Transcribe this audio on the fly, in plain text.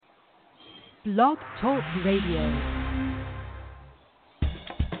Blog Talk Radio.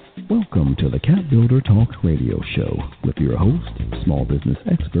 Welcome to the CAPBuilder Talk Radio Show with your host, small business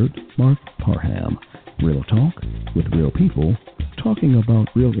expert, Mark Parham. Real talk with real people, talking about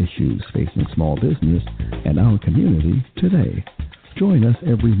real issues facing small business and our community today. Join us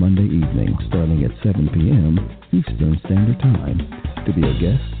every Monday evening starting at 7 p.m. Eastern Standard Time. To be a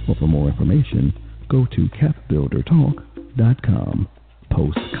guest or for more information, go to CAPBuilderTalk.com.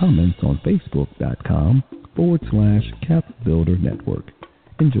 Post comments on Facebook.com/CAPBuilder Network.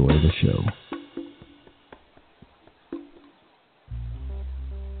 Enjoy the show.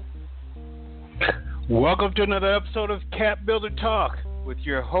 Welcome to another episode of CAPBuilder Talk with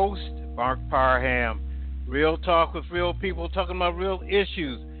your host, Mark Parham. Real talk with real people talking about real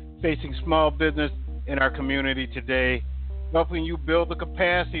issues facing small business in our community today, helping you build the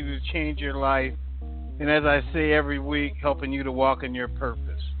capacity to change your life, and as I say every week, helping you to walk in your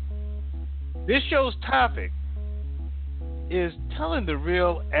purpose. This show's topic is telling the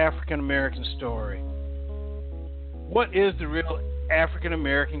real African American story. What is the real African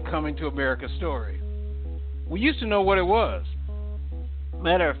American coming to America story? We used to know what it was.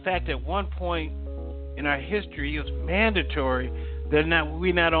 Matter of fact, at one point in our history, it was mandatory that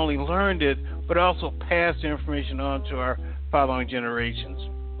we not only learned it, but also passed the information on to our following generations.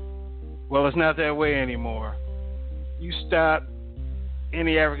 Well, it's not that way anymore. You stop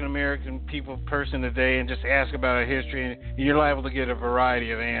any African American person today and just ask about our history, and you're liable to get a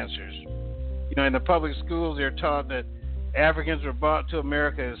variety of answers. You know, in the public schools, they're taught that Africans were brought to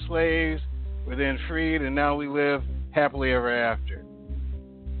America as slaves, were then freed, and now we live happily ever after.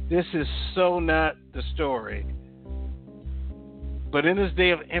 This is so not the story. But in this day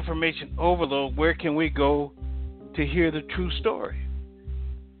of information overload, where can we go to hear the true story?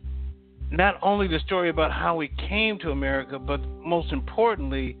 Not only the story about how we came to America, but most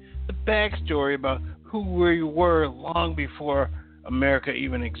importantly, the backstory about who we were long before America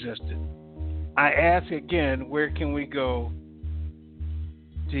even existed. I ask again, where can we go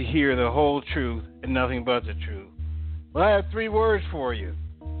to hear the whole truth and nothing but the truth? Well, I have three words for you.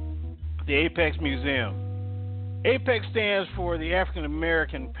 The Apex Museum. APEX stands for the African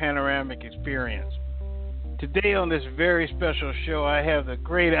American Panoramic Experience. Today on this very special show, I have the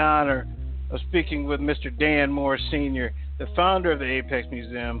great honor of speaking with Mr. Dan Moore Sr., the founder of the Apex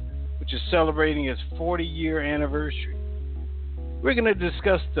Museum, which is celebrating its 40-year anniversary. We're going to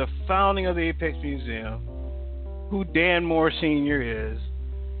discuss the founding of the Apex Museum, who Dan Moore Sr. is,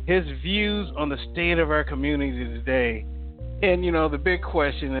 his views on the state of our community today, and, you know, the big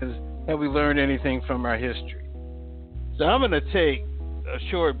question is, have we learned anything from our history? So I'm going to take a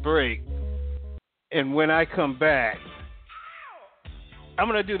short break, and when I come back, I'm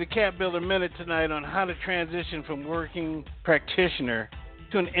going to do the CAPBuilder Minute tonight on how to transition from working practitioner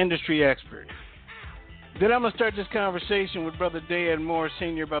to an industry expert. Then I'm going to start this conversation with Brother Dan Moore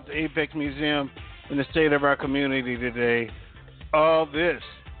Sr. about the Apex Museum and the state of our community today. All this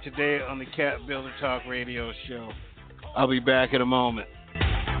today on the CAPBuilder Talk Radio Show. I'll be back in a moment.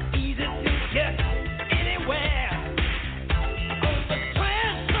 Easy to get anywhere.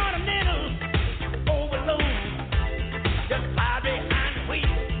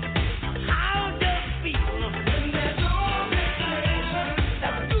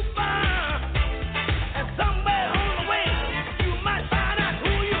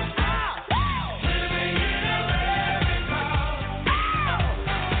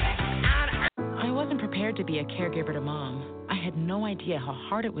 To be a caregiver to mom. I had no idea how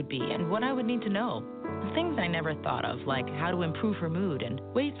hard it would be and what I would need to know. Things I never thought of, like how to improve her mood and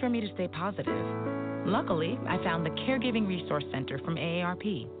ways for me to stay positive. Luckily, I found the Caregiving Resource Center from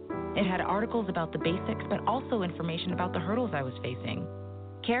AARP. It had articles about the basics, but also information about the hurdles I was facing.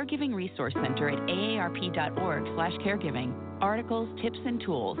 Caregiving Resource Center at aarp.org/caregiving. Articles, tips, and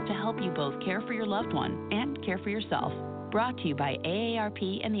tools to help you both care for your loved one and care for yourself. Brought to you by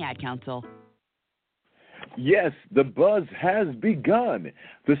AARP and the Ad Council. Yes, the buzz has begun.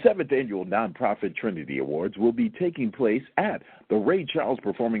 The 7th Annual Nonprofit Trinity Awards will be taking place at the Ray Charles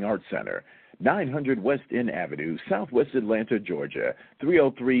Performing Arts Center, 900 West End Avenue, Southwest Atlanta, Georgia,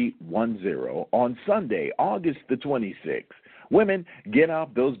 30310 on Sunday, August the 26th. Women, get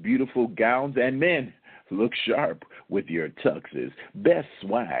out those beautiful gowns, and men, look sharp with your tuxes. Best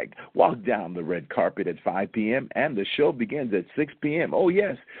swag. Walk down the red carpet at 5 p.m. and the show begins at 6 p.m. Oh,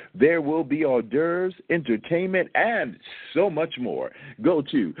 yes, there will be hors d'oeuvres, entertainment, and so much more. Go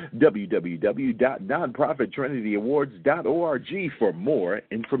to www.nonprofittrinityawards.org for more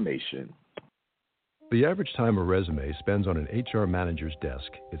information. The average time a resume spends on an HR manager's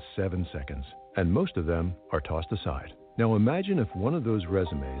desk is 7 seconds, and most of them are tossed aside. Now imagine if one of those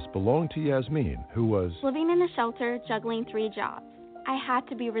resumes belonged to Yasmin, who was living in a shelter, juggling 3 jobs. I had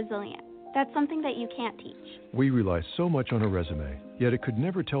to be resilient. That's something that you can't teach. We rely so much on a resume, yet it could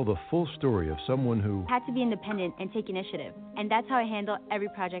never tell the full story of someone who had to be independent and take initiative, and that's how I handle every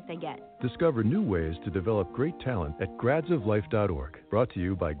project I get. Discover new ways to develop great talent at gradsoflife.org. Brought to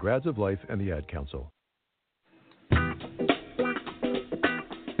you by Grads of Life and the Ad Council.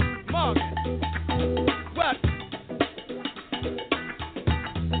 Mark, what?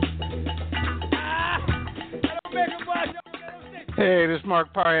 Hey, this is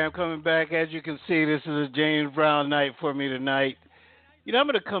Mark Parham coming back. As you can see, this is a James Brown night for me tonight. You know, I'm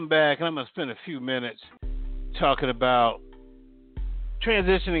going to come back and I'm going to spend a few minutes talking about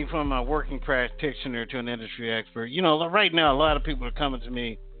transitioning from a working practitioner to an industry expert. You know, right now, a lot of people are coming to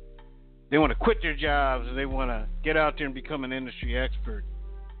me. They want to quit their jobs and they want to get out there and become an industry expert.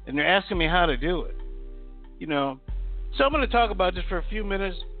 And they're asking me how to do it. You know, so I'm going to talk about just for a few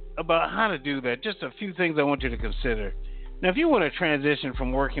minutes about how to do that. Just a few things I want you to consider. Now, if you want to transition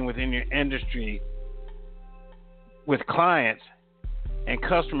from working within your industry with clients and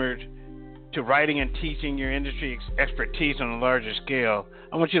customers to writing and teaching your industry expertise on a larger scale,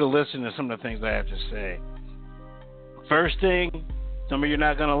 I want you to listen to some of the things I have to say. First thing, some of you are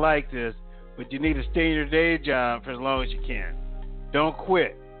not going to like this, but you need to stay in your day job for as long as you can. Don't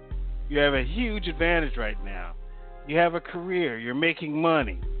quit. You have a huge advantage right now. You have a career. You're making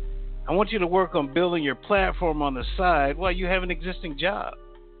money. I want you to work on building your platform on the side while you have an existing job.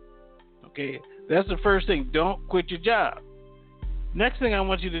 Okay? That's the first thing. Don't quit your job. Next thing I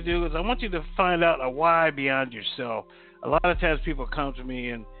want you to do is I want you to find out a why beyond yourself. A lot of times people come to me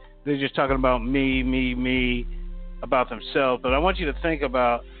and they're just talking about me, about themselves. But I want you to think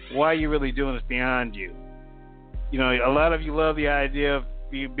about why you're really doing this beyond you. You know, a lot of you love the idea of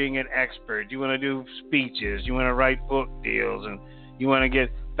being an expert. You want to do speeches. You want to write book deals. And you want to get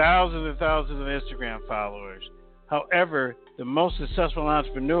thousands and thousands of Instagram followers. However, the most successful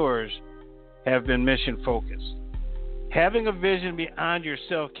entrepreneurs have been mission focused. Having a vision beyond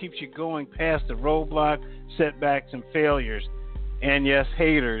yourself keeps you going past the roadblock, setbacks, and failures, and yes,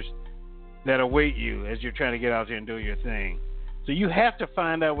 haters that await you as you're trying to get out there and do your thing. So you have to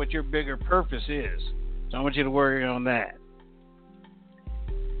find out what your bigger purpose is. So I want you to work on that.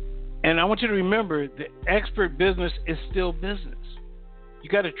 And I want you to remember that expert business is still business. You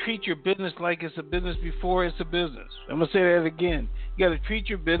got to treat your business like it's a business before it's a business. I'm going to say that again. You got to treat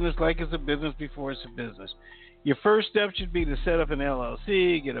your business like it's a business before it's a business. Your first step should be to set up an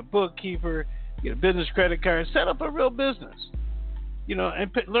LLC, get a bookkeeper, get a business credit card, set up a real business. You know,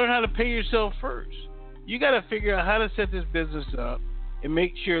 and learn how to pay yourself first. You got to figure out how to set this business up and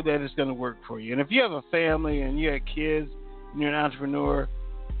make sure that it's going to work for you. And if you have a family and you have kids and you're an entrepreneur,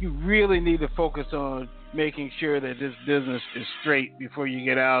 you really need to focus on making sure that this business is straight before you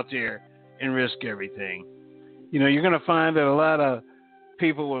get out there and risk everything. You know, you're going to find that a lot of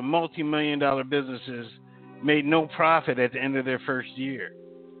people with multi-million-dollar businesses made no profit at the end of their first year.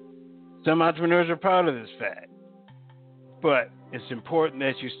 Some entrepreneurs are proud of this fact, but it's important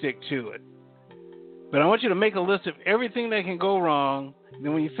that you stick to it. But I want you to make a list of everything that can go wrong. And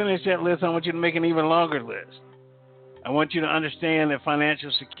then when you finish that list, I want you to make an even longer list. I want you to understand that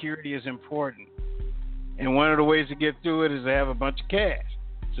financial security is important. And one of the ways to get through it is to have a bunch of cash.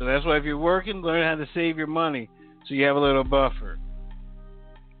 So that's why if you're working, learn how to save your money so you have a little buffer.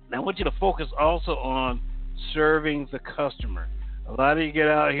 Now I want you to focus also on serving the customer. A lot of you get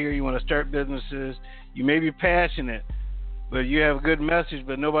out here, you want to start businesses. You may be passionate, but you have a good message,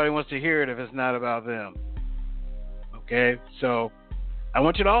 but nobody wants to hear it if it's not about them. Okay? So I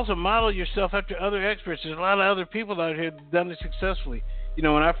want you to also model yourself after other experts. There's a lot of other people out here that have done it successfully. You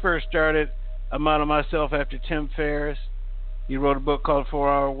know, when I first started, I modeled myself after Tim Ferriss. He wrote a book called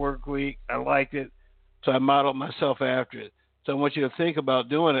 4-Hour Work Week. I liked it, so I modeled myself after it. So I want you to think about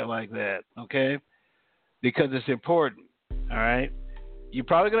doing it like that, okay? Because it's important, all right? You're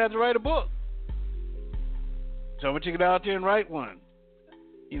probably going to have to write a book. So I want you to get out there and write one.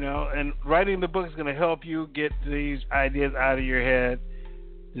 You know, and writing the book is going to help you get these ideas out of your head.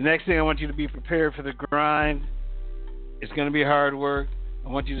 The next thing, I want you to be prepared for the grind. It's going to be hard work. I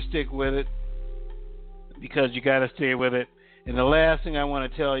want you to stick with it, because you got to stay with it. And the last thing I want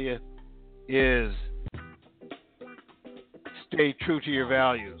to tell you is stay true to your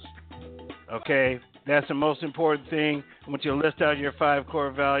values. Okay? That's the most important thing. I want you to list out your 5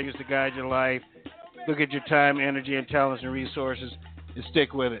 core values to guide your life. Look at your time, energy, and talents and resources, and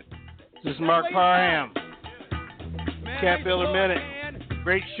stick with it. This is Mark Parham, CAPBuilder Minute.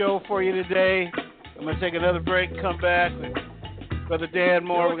 Great show for you today. I'm going to take another break and come back with Brother Dan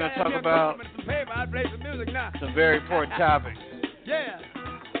Moore. We're going to talk about play some music now. some very important topics Yeah.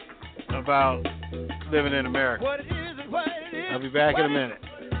 about living in America. What it is and what it is. I'll be back in a minute.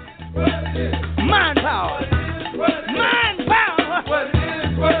 What it is. Mind power. Mind power. What it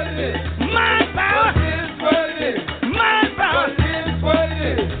is, what it is. Mind power. What it is, what it is. Mind power. What it is, what it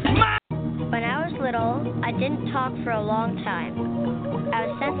is. When I was little, I didn't talk for a long time. I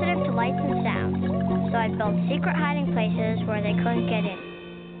was sensitive to lights and sounds, so I built secret hiding places where they couldn't get in.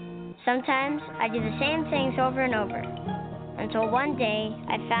 Sometimes I did the same things over and over, until one day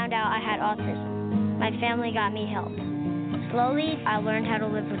I found out I had autism. My family got me help. Slowly, I learned how to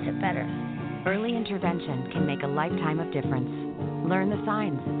live with it better. Early intervention can make a lifetime of difference. Learn the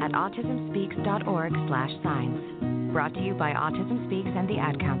signs at autismspeaks.org/signs. Brought to you by Autism Speaks and the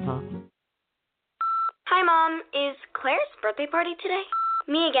Ad Council. Hi, Mom. Is Claire's birthday party today?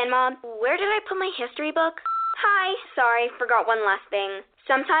 Me again, Mom. Where did I put my history book? Hi. Sorry, forgot one last thing.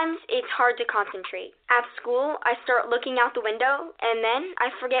 Sometimes it's hard to concentrate. At school, I start looking out the window, and then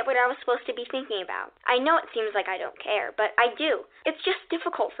I forget what I was supposed to be thinking about. I know it seems like I don't care, but I do. It's just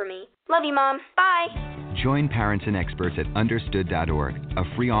difficult for me. Love you, Mom. Bye. Join parents and experts at understood.org, a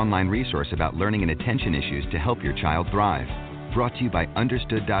free online resource about learning and attention issues to help your child thrive. Brought to you by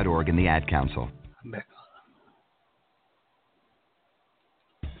understood.org and the Ad Council.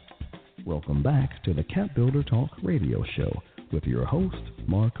 Welcome back to the CAPBuilder Talk radio show with your host,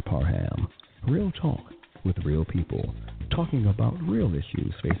 Mark Parham. Real talk with real people, talking about real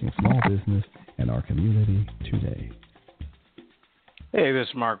issues facing small business and our community today. Hey, this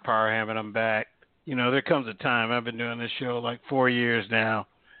is Mark Parham, and I'm back. You know, there comes a time, I've been doing this show like 4 years now,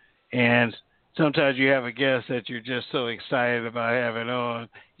 and sometimes you have a guest that you're just so excited about having on,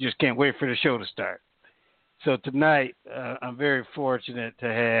 you just can't wait for the show to start. So tonight, I'm very fortunate to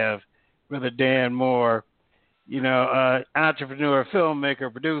have Brother Dan Moore, entrepreneur,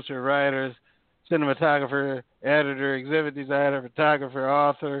 filmmaker, producer, writer, cinematographer, editor, exhibit designer, photographer,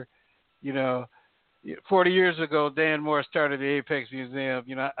 author. 40 years ago, Dan Moore started the Apex Museum.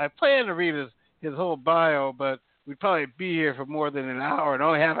 I plan to read his whole bio, but we'd probably be here for more than an hour and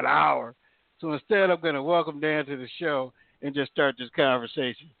only have an hour. So instead, I'm going to welcome Dan to the show and just start this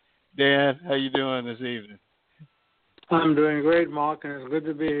conversation. Dan, how you doing this evening? I'm doing great, Mark, and it's good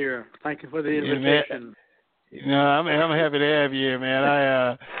to be here. Thank you for the invitation. I'm happy to have you here, man.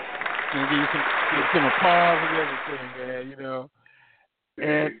 I give you some applause and everything, man.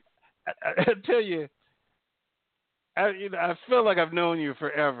 And I tell you, I feel like I've known you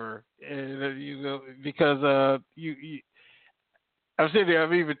forever, because I'm sitting there.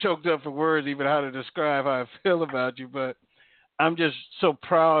 I'm even choked up for words, even how to describe how I feel about you. But I'm just so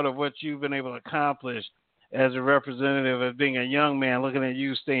proud of what you've been able to accomplish as a representative of being a young man, looking at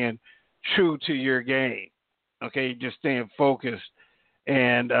you staying true to your game, okay, just staying focused.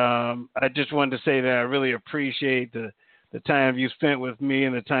 And I just wanted to say that I really appreciate the time you spent with me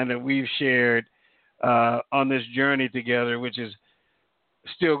and the time that we've shared on this journey together, which is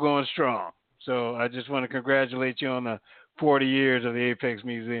still going strong. So I just want to congratulate you on the 40 years of the Apex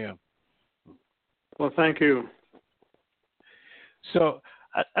Museum. Well, thank you. So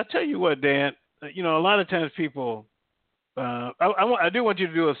I tell you what, Dan, a lot of times people, I do want you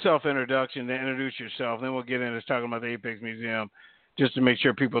to do a self-introduction to introduce yourself. Then we'll get into talking about the Apex Museum just to make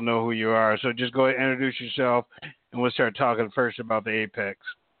sure people know who you are. So just go ahead and introduce yourself, and we'll start talking first about the Apex.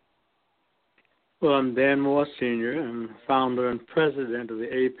 Well, I'm Dan Moore, Sr. I'm founder and president of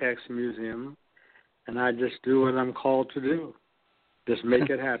the Apex Museum, and I just do what I'm called to do, just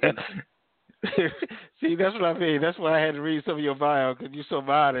make it happen. See, that's what I mean. That's why I had to read some of your bio, because you're so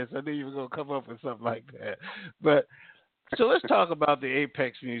modest. I knew you were going to come up with something like that. But so let's talk about the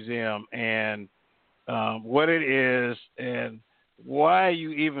Apex Museum and what it is and why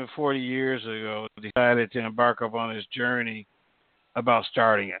you even 40 years ago decided to embark upon this journey about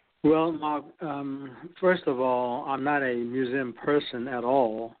starting it. Well, Mark, first of all, I'm not a museum person at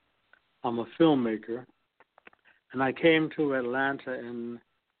all. I'm a filmmaker. And I came to Atlanta in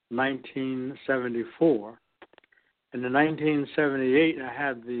 1974. And in 1978, I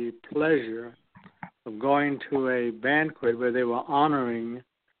had the pleasure of going to a banquet where they were honoring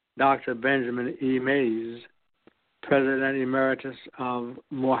Dr. Benjamin E. Mays, President Emeritus of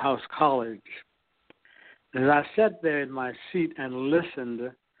Morehouse College. As I sat there in my seat and listened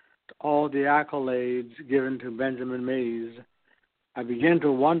to all the accolades given to Benjamin Mays, I began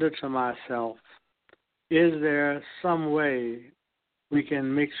to wonder to myself, is there some way we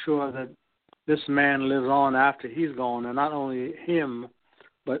can make sure that this man lives on after he's gone, and not only him,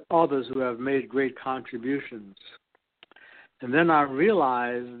 but others who have made great contributions? And then I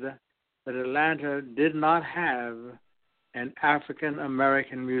realized that Atlanta did not have an African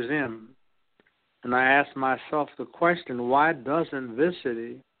American museum. And I asked myself the question, why doesn't this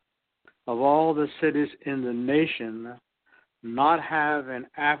city, of all the cities in the nation, not have an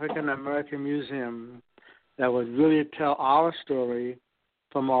African American museum that would really tell our story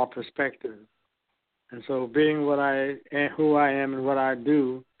from our perspective? And so, being who I am and what I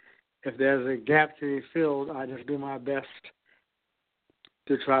do, if there's a gap to be filled, I just do my best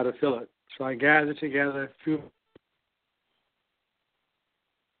to try to fill it. So I gather together a few.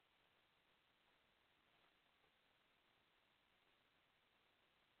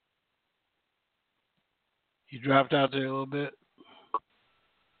 You dropped out there a little bit.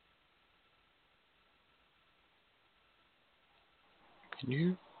 Can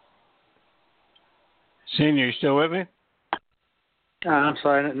you? Senior, you still with me? I'm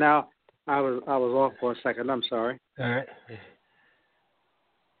sorry. Now I was off for a second. I'm sorry. All right.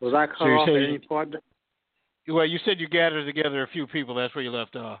 Was I cut off at any part? Well, you said you gathered together a few people. That's where you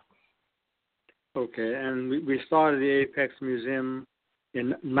left off. Okay, and we started the Apex Museum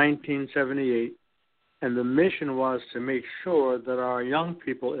in 1978, and the mission was to make sure that our young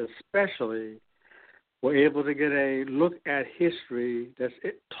people especially were able to get a look at history that's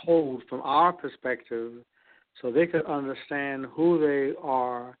told from our perspective so they could understand who they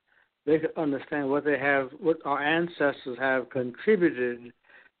are, they could understand what they have, what our ancestors have contributed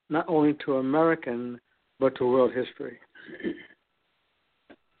not only to American but to world history.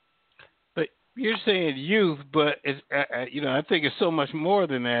 But you're saying youth, but it's, I think it's so much more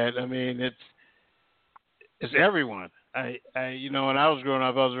than that. I mean, it's everyone. When I was growing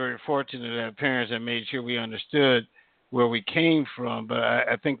up, I was very fortunate to have parents that made sure we understood where we came from. But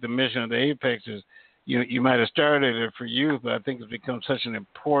I think the mission of the Apex is, you might have started it for youth, but I think it's become such an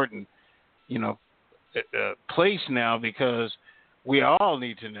important, place now because we all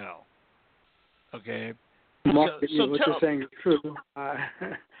need to know. Okay. Mark, what you're saying is true.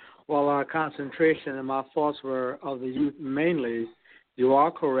 While our concentration and my thoughts were of the youth mainly, you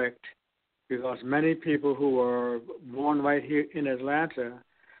are correct, because many people who were born right here in Atlanta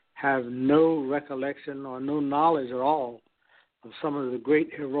have no recollection or no knowledge at all of some of the great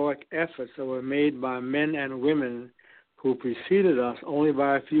heroic efforts that were made by men and women who preceded us only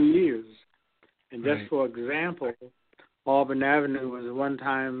by a few years. And just for example, Auburn Avenue was at one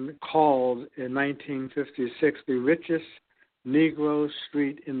time called in 1956 the richest Negro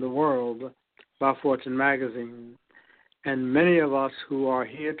street in the world by Fortune magazine. And many of us who are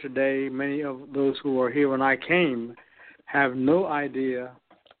here today, many of those who were here when I came, have no idea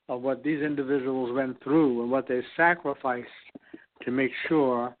of what these individuals went through and what they sacrificed to make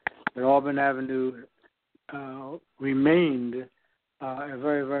sure that Auburn Avenue remained a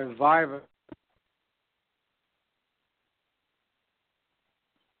very, very vibrant.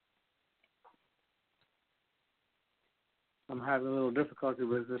 I'm having a little difficulty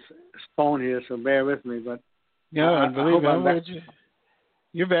with this phone here, so bear with me. But I believe I'm with you.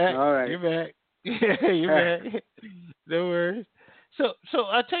 You're back. All right. You're back. Yeah, you're back. No worries. So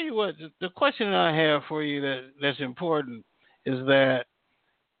I tell you what, the question I have for you that's important is that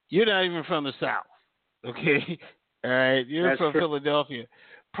you're not even from the South, okay? All right, you're from Philadelphia.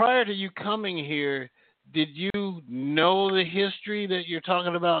 Prior to you coming here, did you know the history that you're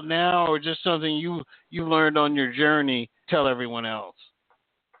talking about now, or just something you learned on your journey? Tell everyone else.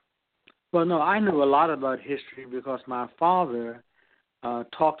 Well, no, I knew a lot about history because my father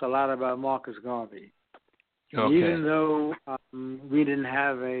talked a lot about Marcus Garvey. Okay. Even though we didn't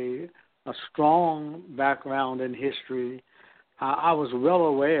have a strong background in history, I was well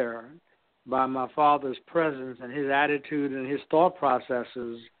aware by my father's presence and his attitude and his thought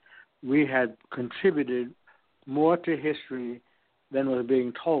processes, we had contributed more to history than was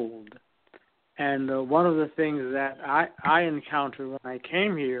being told. And one of the things that I encountered when I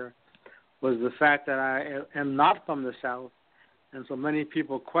came here was the fact that I am not from the South. And so many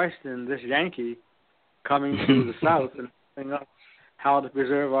people question this Yankee coming to the South and telling us how to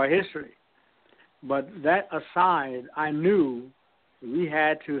preserve our history. But that aside, I knew we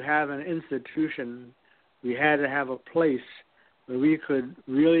had to have an institution, we had to have a place where we could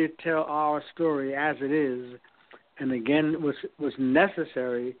really tell our story as it is. And again, what's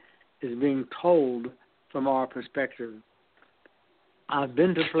necessary is being told from our perspective. I've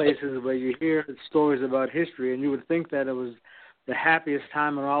been to places where you hear stories about history and you would think that it was the happiest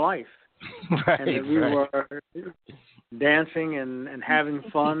time in our life. Right, and that we were dancing and having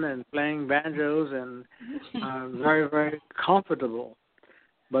fun and playing banjos and very, very comfortable.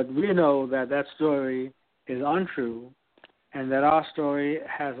 But we know that story is untrue and that our story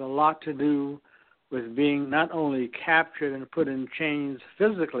has a lot to do with being not only captured and put in chains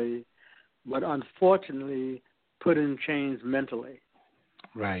physically, but unfortunately put in chains mentally.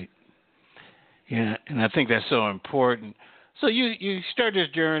 Right. Yeah, and I think that's so important. So you start this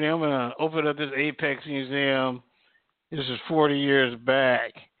journey. I'm going to open up this Apex Museum. This is 40 years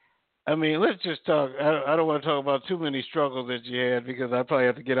back. I mean, let's just talk. I don't want to talk about too many struggles that you had because I probably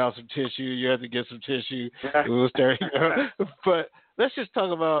have to get out some tissue. You have to get some tissue. We'll start. But let's just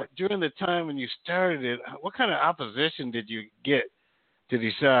talk about during the time when you started it, what kind of opposition did you get to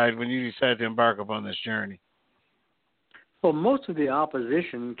decide when you decided to embark upon this journey? Well, most of the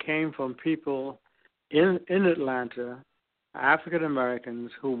opposition came from people in Atlanta, African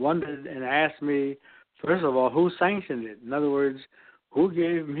Americans, who wondered and asked me, first of all, who sanctioned it? In other words, who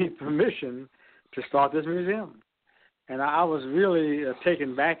gave me permission to start this museum? And I was really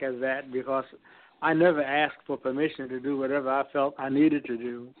taken back at that because I never asked for permission to do whatever I felt I needed to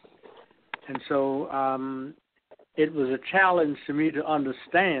do. And so it was a challenge to me to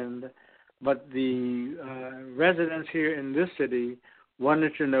understand, but the residents here in this city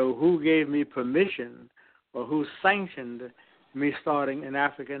wanted to know who gave me permission or who sanctioned me starting an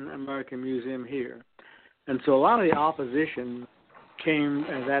African American museum here. And so a lot of the opposition came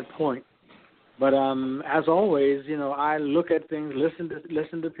at that point. But as always, I look at things,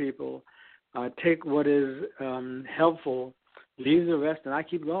 listen to people, take what is helpful, leave the rest, and I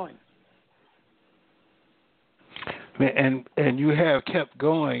keep going. And you have kept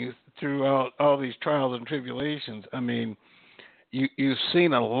going throughout all these trials and tribulations. I mean, you've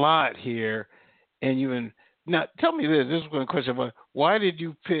seen a lot here, and now tell me this. This is one question about why did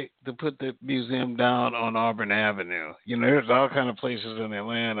you pick to put the museum down on Auburn Avenue? There's all kind of places in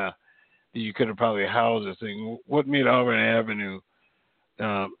Atlanta that you could have probably housed this thing. What made Auburn Avenue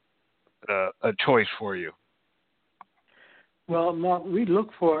a choice for you? Well, Mark, we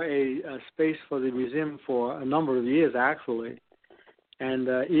looked for a space for the museum for a number of years, actually. And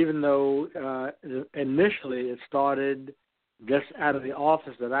even though initially it started just out of the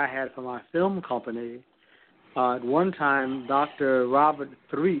office that I had for my film company, at one time, Dr. Robert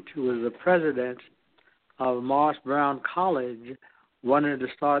Threet, who was the president of Morris Brown College, wanted to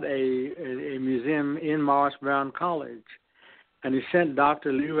start a museum in Morris Brown College. And he sent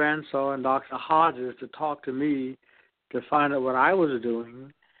Dr. Lee Ransall and Dr. Hodges to talk to me to find out what I was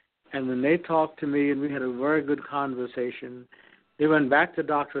doing. And then they talked to me, and we had a very good conversation. They went back to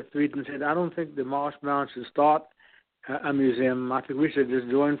Dr. Threet and said, I don't think the Morris Brown should start a museum. I think we should just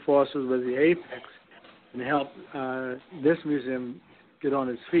join forces with the Apex and help this museum get on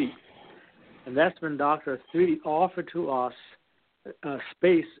its feet. And that's when Dr. Threet offered to us a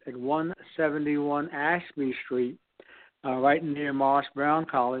space at 171 Ashby Street, right near Morris Brown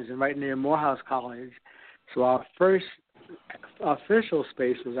College and right near Morehouse College. So our first official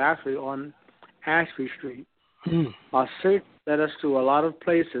space was actually on Ashby Street. Our search led us to a lot of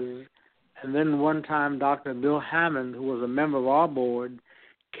places, and then one time Dr. Bill Hammond, who was a member of our board,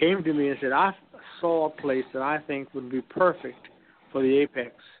 came to me and said, I saw a place that I think would be perfect for the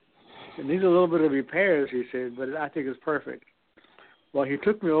Apex. It needs a little bit of repairs, he said, but I think it's perfect. Well, he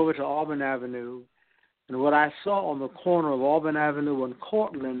took me over to Auburn Avenue, and what I saw on the corner of Auburn Avenue and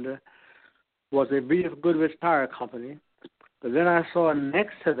Cortland was a B.F. Goodrich Tire Company. But then I saw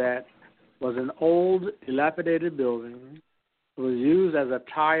next to that was an old, dilapidated building. It was used as a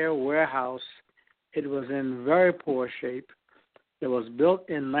tire warehouse. It was in very poor shape. It was built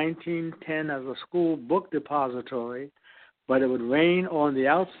in 1910 as a school book depository, but it would rain on the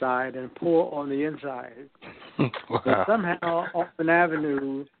outside and pour on the inside. Wow. But somehow Auburn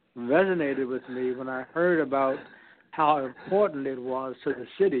Avenue resonated with me when I heard about how important it was to the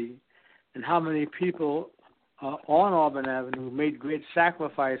city and how many people on Auburn Avenue made great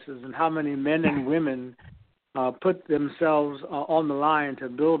sacrifices and how many men and women put themselves on the line to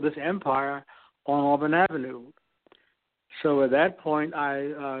build this empire on Auburn Avenue. So at that point,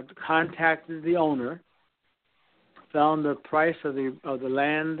 I contacted the owner, found the price of the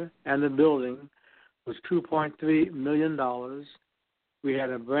land and the building was $2.3 million. We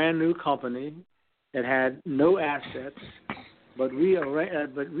had a brand new company that had no assets, but we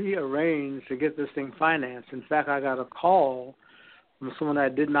arranged to get this thing financed. In fact, I got a call from someone I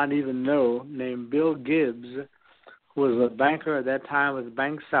did not even know named Bill Gibbs, who was a banker at that time with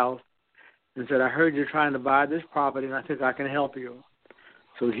Bank South, and said, I heard you're trying to buy this property, and I think I can help you.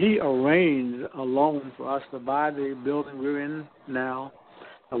 So he arranged a loan for us to buy the building we're in now,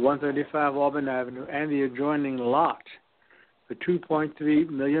 at 135 Auburn Avenue, and the adjoining lot for $2.3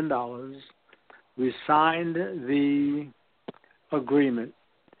 million. We signed the agreement,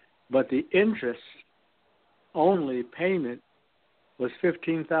 but the interest only payment was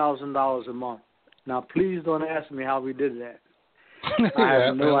 $15,000 a month. Now, please don't ask me how we did that. I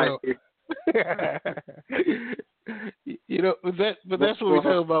have no idea. That's what we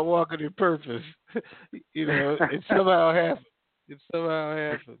talk about walking in purpose. It somehow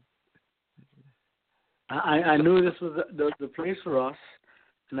happened. I knew this was the place for us,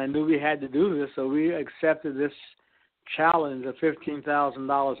 and I knew we had to do this, so we accepted this challenge of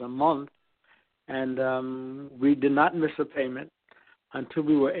 $15,000 a month, and we did not miss a payment until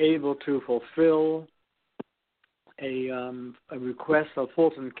we were able to fulfill a request of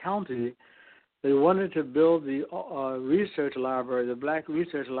Fulton County. They wanted to build the research library, the Black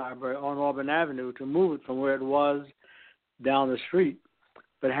Research Library on Auburn Avenue, to move it from where it was down the street,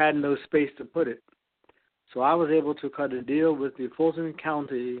 but had no space to put it. So I was able to cut a deal with the Fulton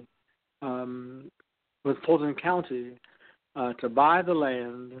County, to buy the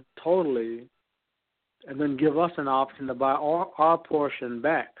land totally, and then give us an option to buy our portion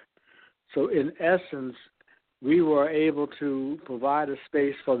back. So in essence, we were able to provide a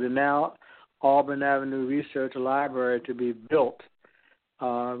space for the now Auburn Avenue Research Library to be built.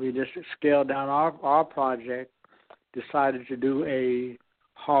 We just scaled down our project, decided to do a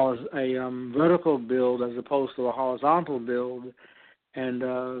vertical build as opposed to a horizontal build, and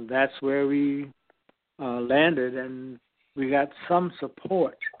that's where we landed, and we got some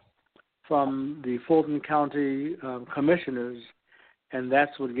support from the Fulton County commissioners, and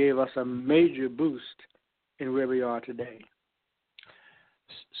that's what gave us a major boost in where we are today.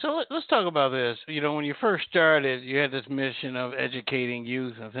 So let's talk about this. When you first started, you had this mission of educating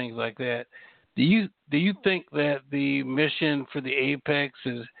youth and things like that. Do you think that the mission for the Apex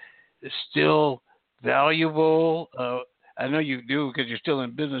is still valuable? I know you do because you're still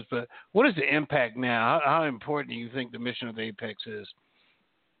in business, but what is the impact now? How important do you think the mission of the Apex is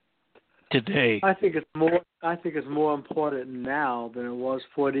today? I think it's more important now than it was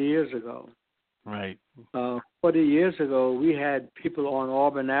 40 years ago. Right. 40 years ago, we had people on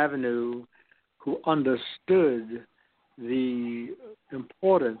Auburn Avenue who understood the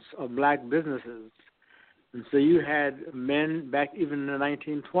importance of black businesses. And so you had men back even in the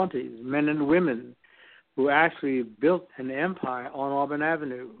 1920s, men and women, who actually built an empire on Auburn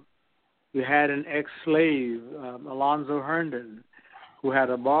Avenue. You had an ex-slave, Alonzo Herndon, who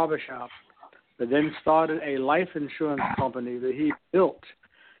had a barbershop, but then started a life insurance company that he built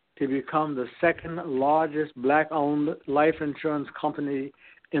to become the second largest black-owned life insurance company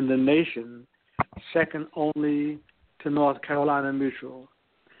in the nation, second only to North Carolina Mutual.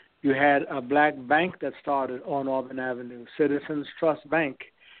 You had a black bank that started on Auburn Avenue, Citizens Trust Bank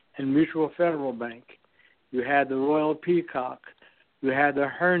and Mutual Federal Bank. You had the Royal Peacock. You had the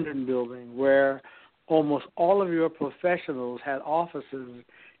Herndon Building, where almost all of your professionals had offices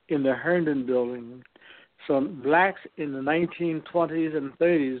in the Herndon Building. So blacks in the 1920s and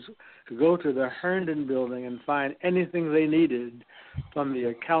 30s could go to the Herndon Building and find anything they needed, from the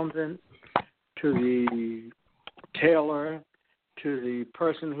accountant to the tailor to the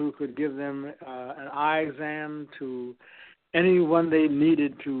person who could give them an eye exam, to anyone they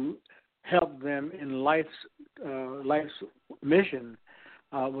needed to help them in life's mission,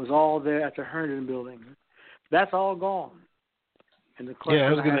 was all there at the Herndon Building. That's all gone. And the question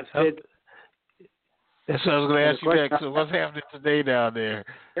that's what I was going to ask you next. So what's happening today down there?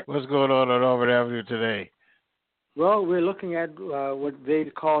 What's going on Auburn Avenue today? Well, we're looking at what they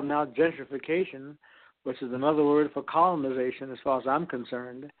call now gentrification, which is another word for colonization as far as I'm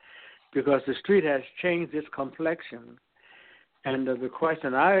concerned, because the street has changed its complexion. And the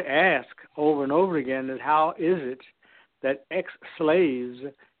question I ask over and over again is, how is it that ex-slaves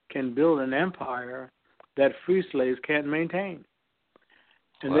can build an empire that free slaves can't maintain?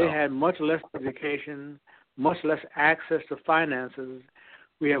 And they had much less education, much less access to finances.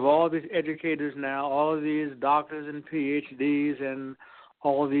 We have all these educators now, all of these doctors and PhDs and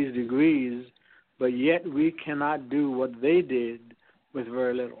all these degrees, but yet we cannot do what they did with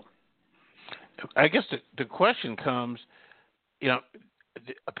very little. I guess the question comes,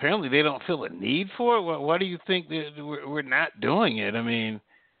 apparently they don't feel a need for it. Why do you think that we're not doing it? I mean,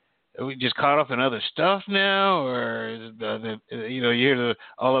 are we just caught up in other stuff now, or is you hear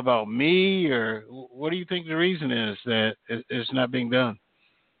all about me, or what do you think the reason is that it's not being done?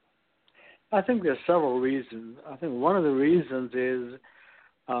 I think there's several reasons. I think one of the reasons is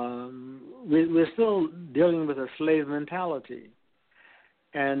we're still dealing with a slave mentality,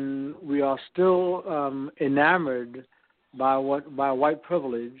 and we are still enamored by white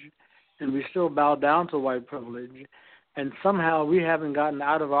privilege, and we still bow down to white privilege. And somehow we haven't gotten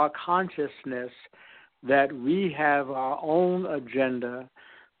out of our consciousness that we have our own agenda,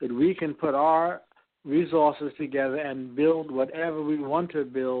 that we can put our resources together and build whatever we want to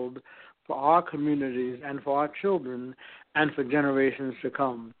build for our communities and for our children and for generations to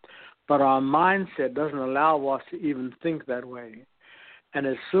come. but our mindset doesn't allow us to even think that way. And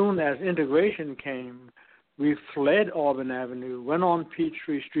as soon as integration came, we fled Auburn Avenue, went on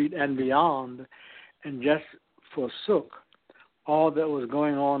Peachtree Street and beyond, and just forsook all that was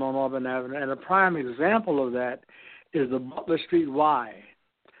going on Auburn Avenue. And a prime example of that is the Butler Street Y.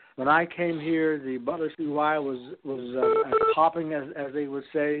 When I came here, the Butler Street Y was as popping as they would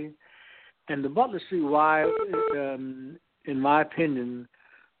say. And the Butler Street Y, in my opinion,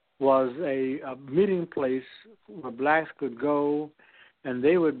 was a meeting place where blacks could go and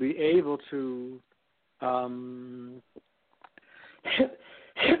they would be able to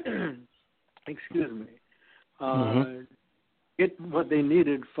excuse me, get what they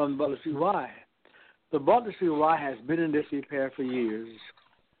needed from Butler Street Y. The Butler Street Y has been in disrepair for years,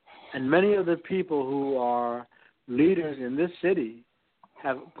 and many of the people who are leaders in this city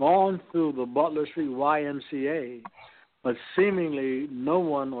have gone through the Butler Street YMCA, but seemingly no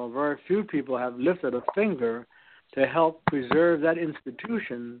one or very few people have lifted a finger to help preserve that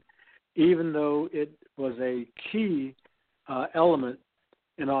institution, even though it was a key element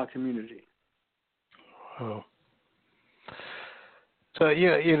in our community. Oh. So,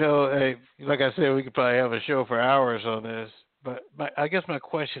 like I said, we could probably have a show for hours on this. But I guess my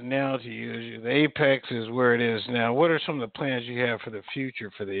question now to you is, the Apex is where it is now. What are some of the plans you have for the future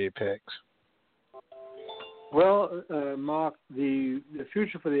for the Apex? Well, Mark, the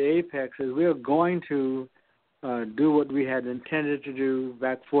future for the Apex is we're going to do what we had intended to do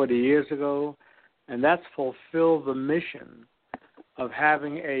back 40 years ago, and that's fulfill the mission of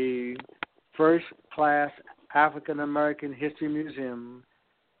having a first-class African-American history museum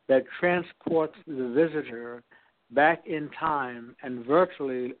that transports the visitor back in time and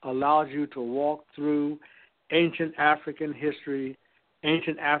virtually allows you to walk through ancient African history,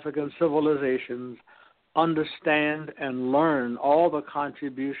 ancient African civilizations, understand and learn all the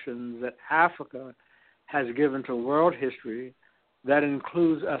contributions that Africa has given to world history. That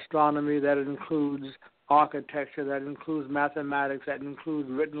includes astronomy, that includes architecture, that includes mathematics, that includes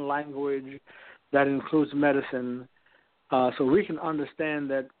written language, that includes medicine. So we can understand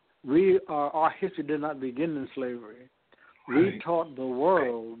that our history did not begin in slavery. Right. We taught the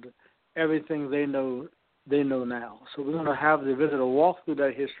world everything they know now. So we're going to have the visitor walk through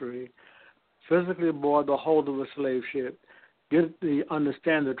that history, physically aboard the hold of a slave ship,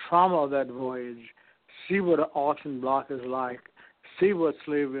 understand the trauma of that voyage, see what an auction block is like, see what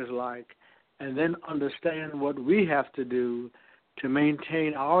slavery is like, and then understand what we have to do to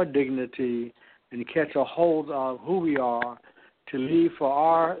maintain our dignity and catch a hold of who we are to leave for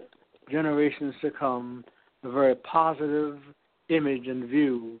our generations to come a very positive image and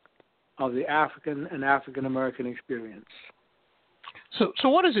view of the African and African-American experience. So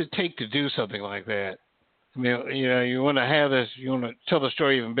what does it take to do something like that? I mean, you want to have this, you want to tell the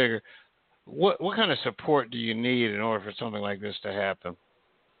story even bigger. What kind of support do you need in order for something like this to happen?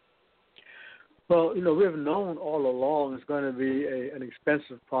 Well, we have known all along it's going to be an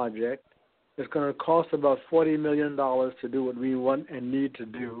expensive project. It's going to cost about $40 million to do what we want and need to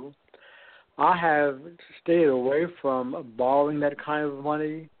do. I have stayed away from borrowing that kind of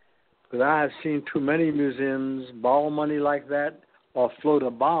money because I have seen too many museums borrow money like that or float a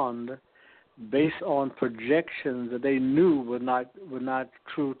bond based on projections that they knew were not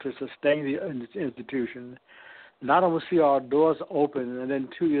true to sustain the institution. And I don't see our doors open, and then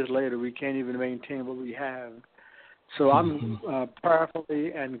 2 years later we can't even maintain what we have. So I'm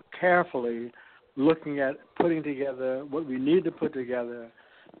prayerfully and carefully looking at putting together what we need to put together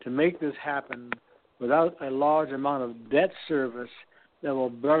to make this happen without a large amount of debt service that will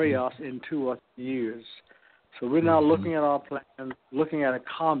bury us in 2 or 3 years. So we're now looking at our plans, looking at a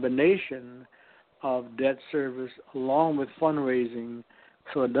combination of debt service along with fundraising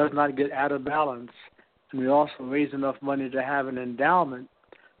so it does not get out of balance. And we also raise enough money to have an endowment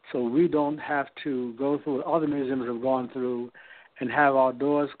so we don't have to go through what other museums have gone through and have our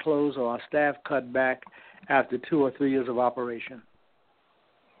doors closed or our staff cut back after 2 or 3 years of operation.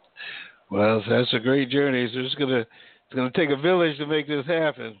 Well, that's a great journey. So it's gonna take a village to make this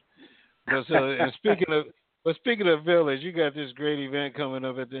happen. But and speaking of village, you got this great event coming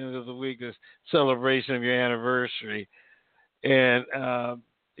up at the end of the week, this celebration of your anniversary, and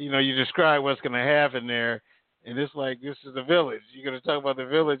you describe what's going to happen there, and it's like this is the village. You're going to talk about the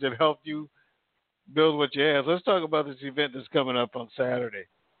village that helped you build what you have. Let's talk about this event that's coming up on Saturday.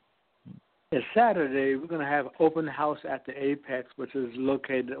 It's Saturday. We're going to have open house at the Apex, which is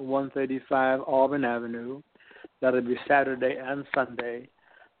located at 135 Auburn Avenue. That'll be Saturday and Sunday.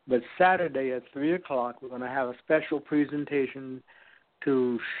 But Saturday at 3 o'clock, we're going to have a special presentation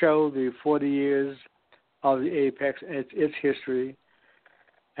to show the 40 years of the Apex and its history.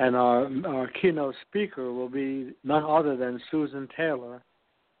 And our keynote speaker will be none other than Susan Taylor,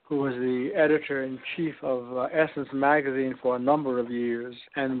 who was the editor-in-chief of Essence Magazine for a number of years.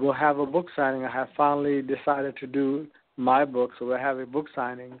 And we'll have a book signing. I have finally decided to do my book, so we'll have a book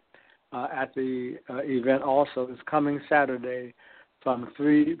signing at the event also. It's coming Saturday from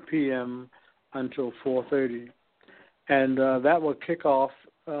 3 p.m. until 4:30. And that will kick off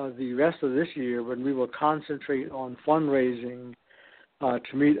the rest of this year, when we will concentrate on fundraising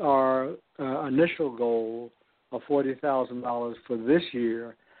to meet our initial goal of $40,000 for this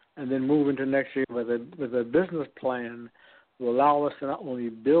year, and then move into next year with a business plan will allow us to not only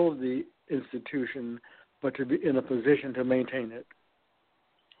build the institution, but to be in a position to maintain it.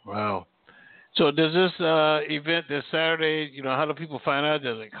 Wow. So does this event this Saturday, how do people find out?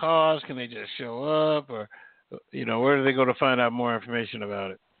 Does it cost? Can they just show up? Or, where do they go to find out more information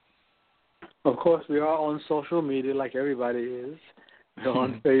about it? Of course, we are on social media like everybody is. We're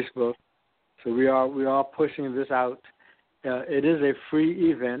on Facebook. So we are pushing this out. It is a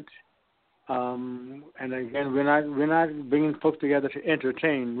free event. And again, we're not bringing folks together to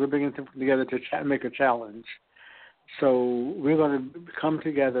entertain. We're bringing them together to make a challenge. So we're going to come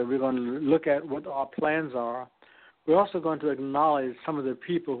together. We're going to look at what our plans are. We're also going to acknowledge some of the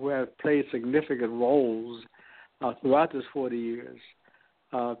people who have played significant roles throughout this 40 years.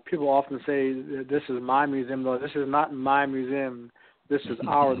 People often say, this is my museum. No, this is not my museum. This is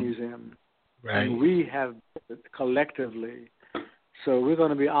our museum. Right. And we have collectively. So we're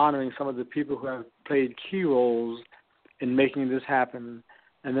going to be honoring some of the people who have played key roles in making this happen,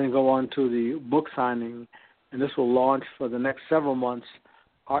 and then go on to the book signing. And this will launch for the next several months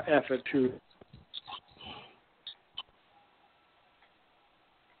our effort to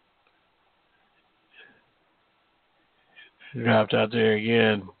dropped out there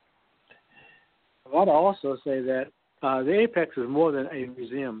again. I want to also say that the Apex is more than a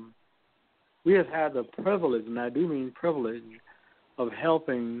museum. We have had the privilege, and I do mean privilege, of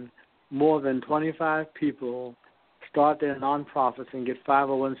helping more than 25 people start their nonprofits and get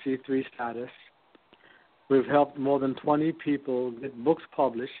 501c3 status. We've helped more than 20 people get books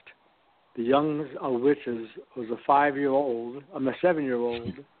published, the youngest of which was a 7-year-old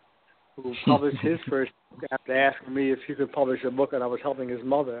who published his first book after asking me if he could publish a book, and I was helping his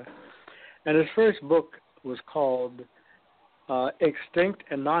mother. And his first book was called Extinct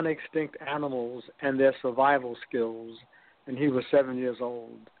and Non-Extinct Animals and Their Survival Skills, and he was 7 years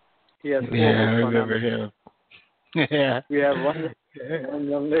old. He has 4 books. I remember him. Yeah. We have one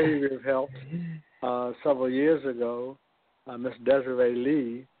young lady we've helped several years ago, Miss Desiree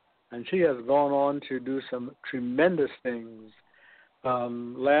Lee, and she has gone on to do some tremendous things.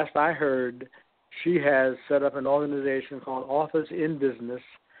 Last I heard, she has set up an organization called Authors in Business,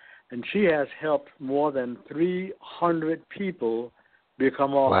 and she has helped more than 300 people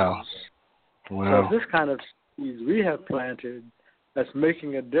become authors. Wow. So this kind of seeds we have planted that's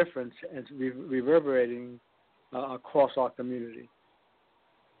making a difference and reverberating across our community.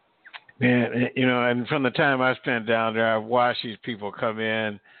 Man, and from the time I spent down there, I've watched these people come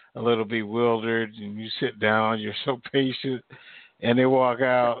in a little bewildered, and you sit down, you're so patient, and they walk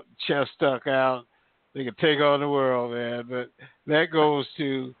out, chest stuck out. They can take on the world, man. But that goes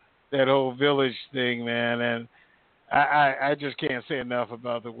to that whole village thing, man. And I just can't say enough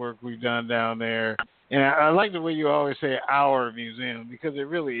about the work we've done down there. And I like the way you always say our museum, because it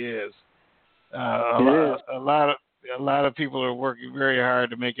really is. A lot of people are working very hard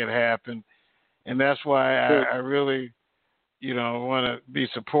to make it happen, and that's why I really, want to be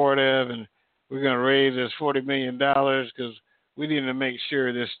supportive. And we're going to raise this $40 million because we need to make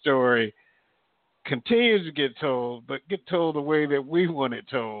sure this story continues to get told, but get told the way that we want it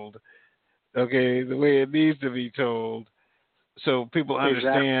told. Okay, the way it needs to be told, so people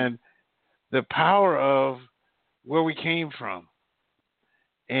understand the power of where we came from.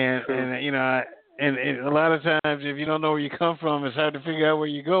 And a lot of times, if you don't know where you come from, it's hard to figure out where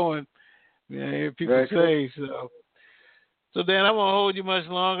you're going. People say so. So, Dan, I won't hold you much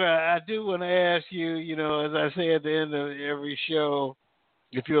longer. I do want to ask you, as I say at the end of every show,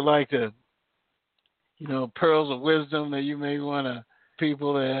 if you would like to, pearls of wisdom that you may want to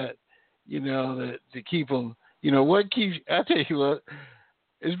people that, that to keep them. What keeps? I tell you what,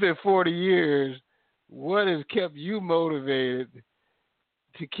 it's been 40 years. What has kept you motivated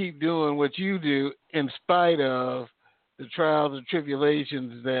to keep doing what you do in spite of the trials and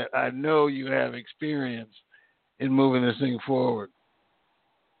tribulations that I know you have experienced in moving this thing forward?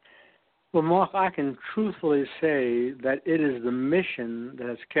 Well, Mark, I can truthfully say that it is the mission that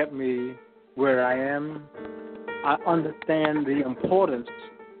has kept me where I am. I understand the importance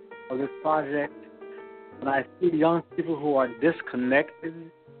of this project. When I see young people who are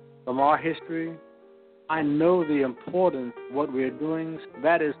disconnected from our history. I know the importance of what we're doing. So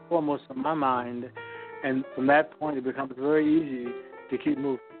that is foremost in my mind. And from that point, it becomes very easy to keep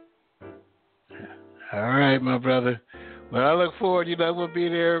moving. All right, my brother. Well, I look forward. I will be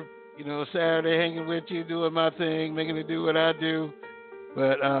there, Saturday hanging with you, doing my thing, making it do what I do.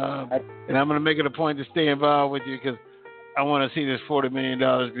 But and I'm going to make it a point to stay involved with you because I want to see this $40 million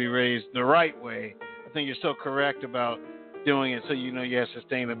be raised the right way. I think you're so correct about doing it so you know you have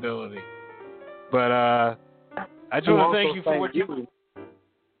sustainability. But I just want to thank you for what you do.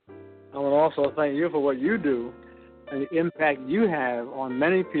 I want to also thank you for what you do and the impact you have on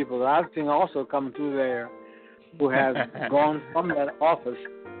many people that I've seen also come through there who have gone from that office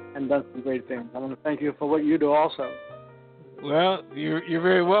and done some great things. I want to thank you for what you do also. Well, you're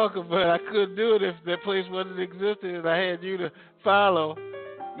very welcome, but I couldn't do it if that place wasn't existing and I had you to follow,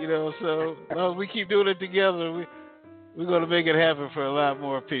 so as long as we keep doing it together, we're going to make it happen for a lot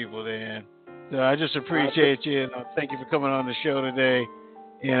more people, Dan. So I just appreciate you, and thank you for coming on the show today,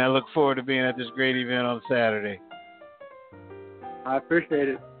 and I look forward to being at this great event on Saturday. I appreciate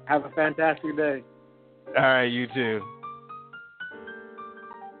it. Have a fantastic day. All right, you too.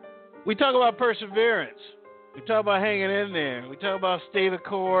 We talk about perseverance. We talk about hanging in there. We talk about stay the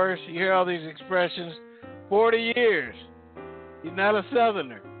course. You hear all these expressions. 40 years. He's not a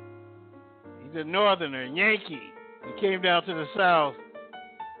Southerner. He's a Northerner, Yankee. He came down to the South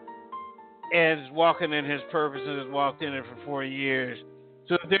and is walking in his purpose and has walked in it for 40 years.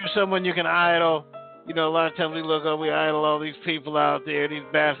 So if there's someone you can idol, a lot of times we look up, we idol all these people out there, these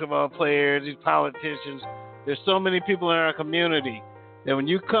basketball players, these politicians. There's so many people in our community that when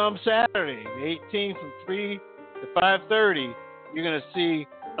you come Saturday, the 18th from 3 to 5:30, you're going to see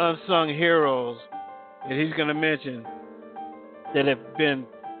unsung heroes that he's going to mention that have been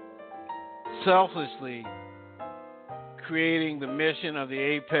selflessly creating the mission of the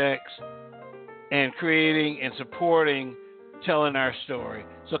Apex and creating and supporting telling our story.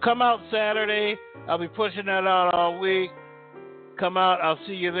 So come out Saturday. I'll be pushing that out all week. Come out. I'll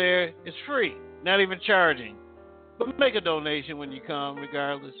see you there. It's free, not even charging. But make a donation when you come,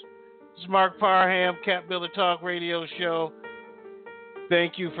 regardless. This is Mark Parham, CAPBuilder Talk Radio Show.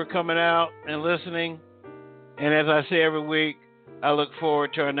 Thank you for coming out and listening. And as I say every week, I look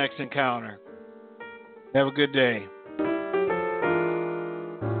forward to our next encounter. Have a good day.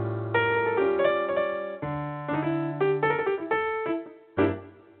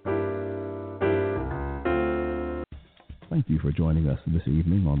 Thank you for joining us this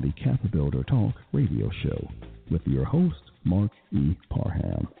evening on the CAPBuilder Talk Radio Show with your host, Mark E.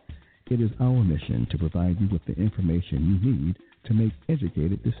 Parham. It is our mission to provide you with the information you need to make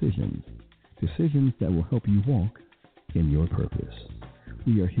educated decisions that will help you walk in your purpose.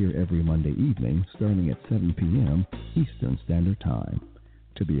 We are here every Monday evening starting at 7 p.m. Eastern Standard Time.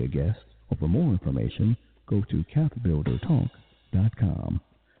 To be a guest or for more information, go to CAPBuilderTalk.com.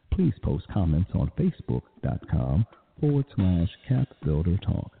 Please post comments on Facebook.com/CAPBuilder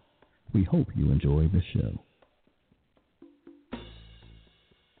Talk. We hope you enjoy the show.